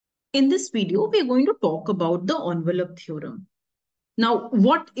In this video, we are going to talk about the envelope theorem. Now,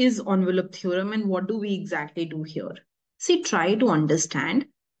 what is envelope theorem and what do we exactly do here? See, try to understand.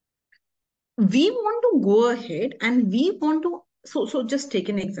 We want to go ahead and we want to, so just take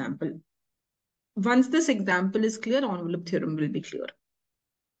an example. Once this example is clear, envelope theorem will be clear.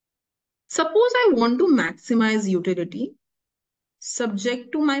 Suppose I want to maximize utility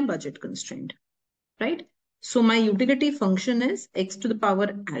subject to my budget constraint, right? So my utility function is x to the power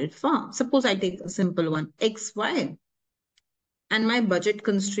alpha. Suppose I take a simple one, xy. And my budget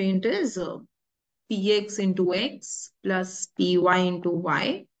constraint is px into x plus py into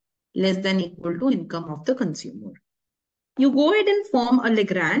y less than equal to income of the consumer. You go ahead and form a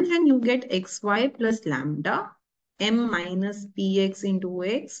Lagrange and you get xy plus lambda m minus px into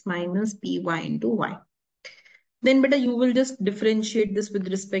x minus py into y. Then beta, you will just differentiate this with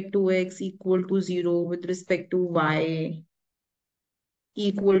respect to x equal to 0, with respect to y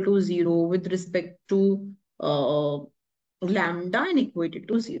equal to 0, with respect to lambda and equate it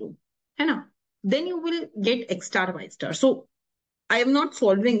to 0. Then you will get x star y star. So I am not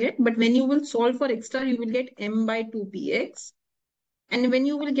solving it, but when you will solve for x star, you will get m by 2px. And when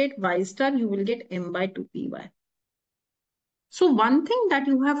you will get y star, you will get m by 2py. So one thing that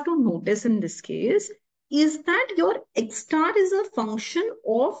you have to notice in this case is that your x star is a function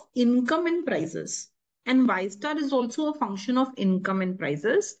of income and prices. And y star is also a function of income and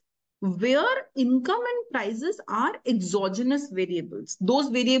prices, where income and prices are exogenous variables. Those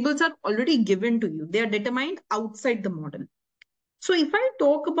variables are already given to you. They are determined outside the model. So if I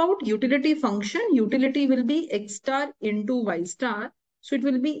talk about utility function, utility will be x star into y star. So it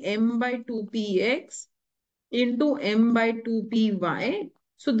will be m by 2px into m by 2py.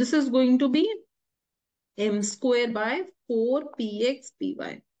 So this is going to be m square by 4px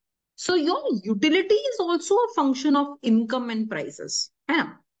py. So your utility is also a function of income and prices.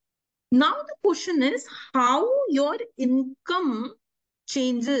 Yeah. Now the question is how your income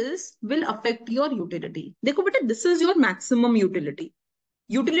changes will affect your utility. देखो बेटा, this is your maximum utility.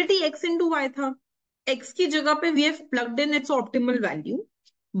 Utility x into y था. X की जगह पे we have plugged in its optimal value.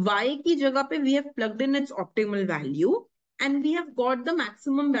 Y की जगह पे we have plugged in its optimal value and we have got the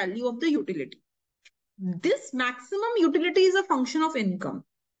maximum value of the utility. This maximum utility is a function of income.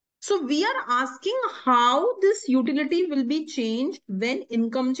 So we are asking how this utility will be changed when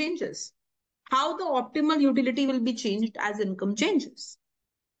income changes. How the optimal utility will be changed as income changes.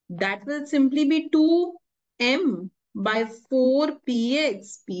 That will simply be 2m by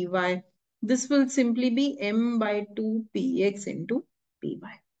 4px py. This will simply be m by 2px into py.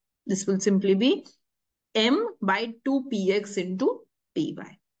 This will simply be m by 2px into py.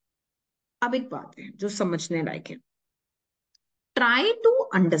 अब एक बात है जो समझने लायक है. Try to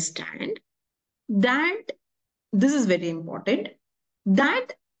understand that this is very important,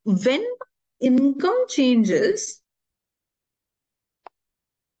 that when income changes,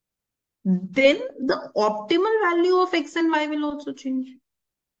 then the optimal value of x and y will also change.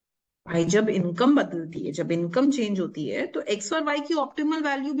 भाई जब income बदलती है, जब इनकम चेंज होती है तो एक्स और वाई की ऑप्टिमल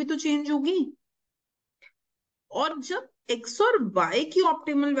वैल्यू भी तो चेंज होगी. और जब एक्स और वाई की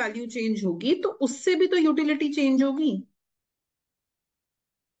ऑप्टिमल वैल्यू चेंज होगी तो उससे भी तो यूटिलिटी चेंज होगी.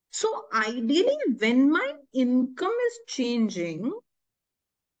 So ideally, when my income is changing,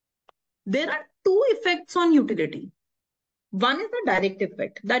 there are two effects on utility. One is the direct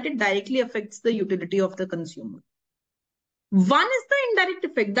effect, that it directly affects the utility of the consumer. One is the indirect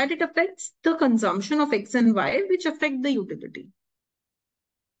effect, that it affects the consumption of X and Y, which affect the utility.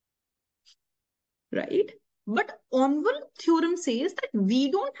 Right? But envelope theorem says that we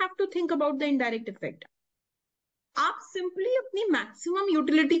don't have to think about the indirect effect. आप simply अपनी maximum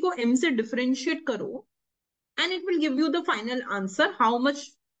utility को M से differentiate करो and it will give you the final answer how much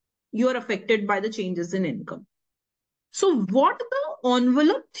you are affected by the changes in income. So what the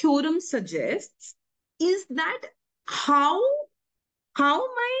envelope theorem suggests is that how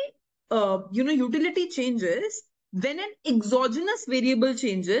my utility changes when an exogenous variable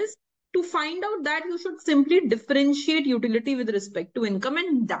changes. To find out that, you should simply differentiate utility with respect to income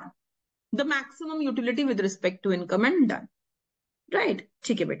and done. The maximum utility with respect to income and done. Right?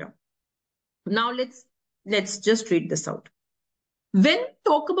 ठीक है बेटा. Now let's just read this out. When we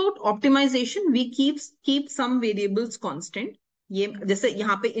talk about optimization, we keep some variables constant. ये जैसे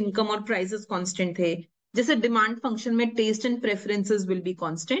यहाँ पे income और prices constant थे. जैसे demand function में taste and preferences will be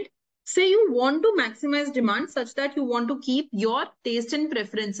constant. Say you want to maximize demand such that you want to keep your taste and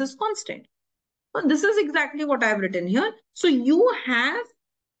preferences constant. Well, this is exactly what I have written here. So you have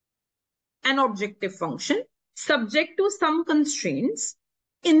an objective function subject to some constraints.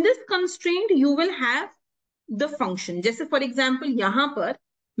 In this constraint, you will have the function. जैसे for example, यहाँ पर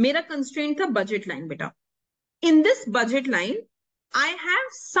मेरा constraint था budget line बेटा. In this budget line, I have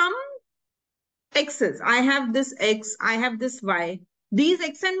some x's. I have this x, I have this y. These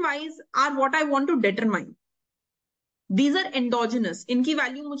x and y's are what I want to determine. These are endogenous. इनकी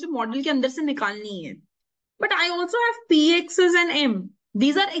value मुझे model के अंदर से निकालनी है. But I also have px's and m.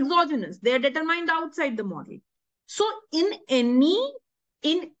 These are exogenous. They are determined outside the model. So in any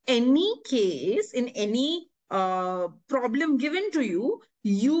case, in any problem given to you,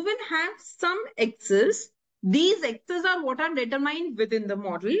 you will have some x's. These x's are what are determined within the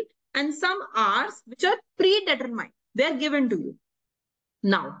model, and some r's which are predetermined. They are given to you.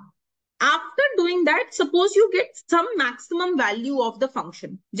 Now, after doing that, suppose you get some maximum value of the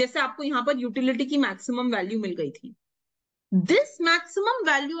function. जैसे आपको यहाँ पर utility की maximum value मिल गई थी. This maximum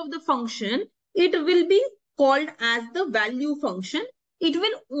value of the function, it will be called as the value function. It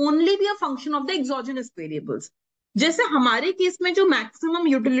will only be a function of the exogenous variables. जैसे हमारे case में जो maximum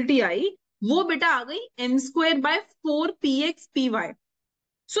utility आई, वो बेटा आ गई m square by 4px py.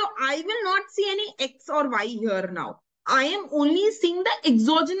 So I will not see any x or y here now. I am only seeing the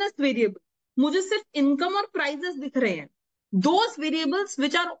exogenous variable. मुझे सिर्फ income और prices दिख रहे हैं. Those variables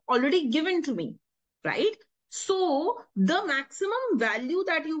which are already given to me, right? So the maximum value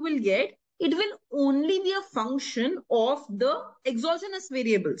that you will get, it will only be a function of the exogenous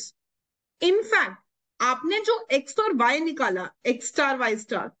variables. In fact, आपने जो x और y निकाला, x star, y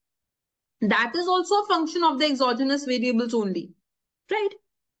star, that is also a function of the exogenous variables only, right?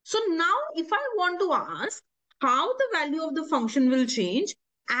 So now if I want to ask how the value of the function will change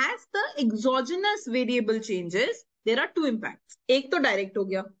as the exogenous variable changes, there are two impacts. एक तो direct हो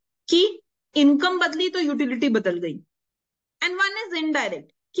गया कि income बदली तो utility बदल गई. And one is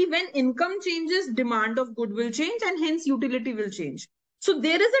indirect कि when income changes, demand of good will change and hence utility will change. So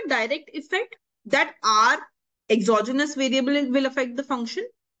there is a direct effect that our exogenous variable will affect the function,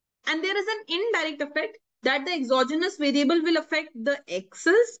 and there is an indirect effect that the exogenous variable will affect the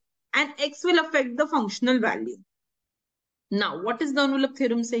x's and x will affect the functional value. Now, what is the envelope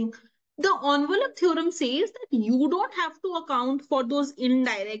theorem saying? The envelope theorem says that you don't have to account for those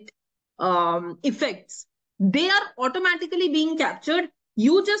indirect effects. They are automatically being captured.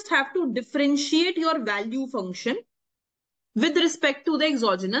 You just have to differentiate your value function with respect to the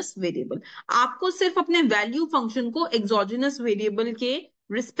exogenous variable. आपको सिर्फ अपने value function को exogenous variable के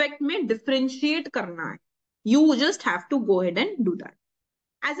respect में differentiate करना है. You just have to go ahead and do that.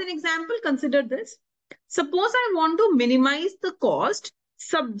 As an example, consider this. Suppose I want to minimize the cost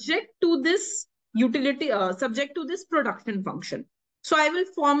subject to this utility, subject to this production function. So I will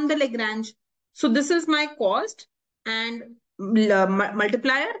form the Lagrange. So this is my cost and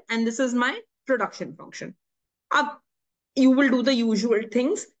multiplier, and this is my production function. You will do the usual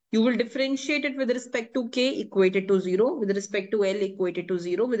things. You will differentiate it with respect to k equated to 0, with respect to L equated to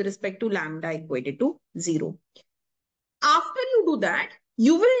 0, with respect to lambda equated to 0. After you do that,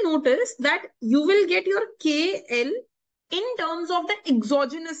 you will notice that you will get your KL in terms of the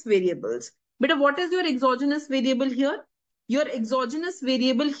exogenous variables. But what is your exogenous variable here? Your exogenous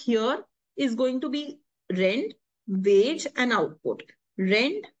variable here is going to be rent, wage, and output.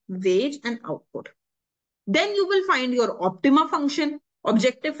 Rent, wage, and output. Then you will find your optima function,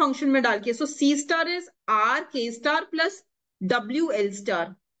 objective function में डाल के. So C star is R K star plus W L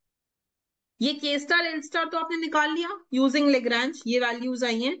star. ये K star L star तो आपने निकाल लिया using Lagrange. ये values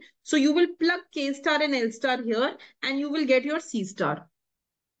आई हैं. So you will plug K star and L star here and you will get your C star.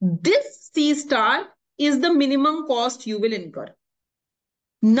 This C star is the minimum cost you will incur.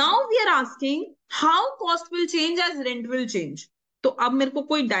 Now we are asking how cost will change as rent will change. तो अब मेरे को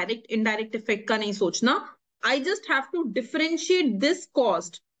कोई direct indirect effect का नहीं सोचना. I just have to differentiate this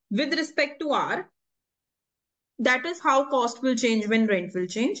cost with respect to R. That is how cost will change when rent will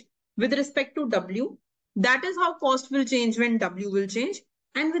change. With respect to W, that is how cost will change when W will change.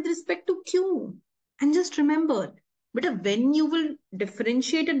 And with respect to Q. And just remember, but when you will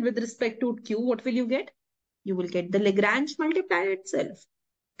differentiate it with respect to Q, what will you get? You will get the Lagrange multiplier itself.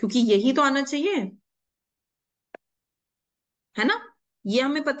 क्योंकि यही तो आना चाहिए, है ना? ये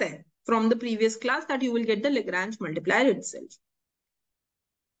हमें पता है from the previous class that you will get the Lagrange multiplier itself.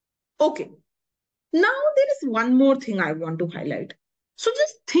 Okay. Now there is one more thing I want to highlight. So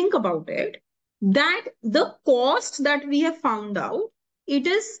just think about it, that the cost that we have found out, it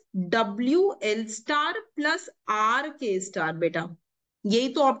is WL star plus RK star beta.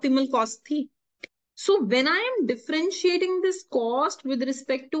 यही तो optimal cost थी. So when I am differentiating this cost with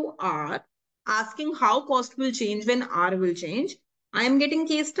respect to R, asking how cost will change when R will change, I am getting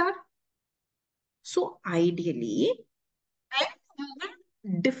K star. So ideally, when you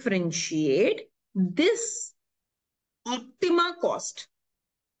will differentiate this optima cost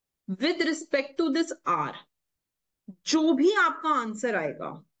with respect to this R, जो भी आपका answer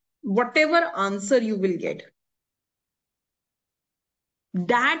आएगा, whatever answer you will get,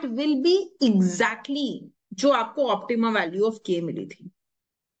 that will be exactly जो आपको optima value of K मिली थी.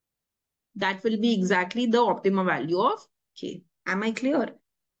 That will be exactly the optima value of K. Am I clear?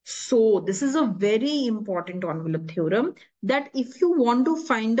 So this is a very important envelope theorem, that if you want to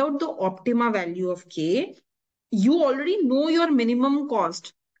find out the optima value of K, you already know your minimum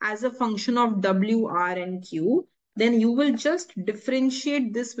cost as a function of W, R, and Q. Then you will just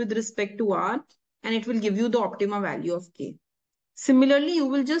differentiate this with respect to R, and it will give you the optima value of K. Similarly, you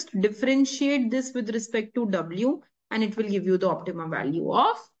will just differentiate this with respect to W, and it will give you the optima value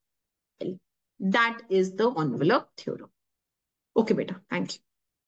of L. That is the envelope theorem. Okay, beta. Thank you.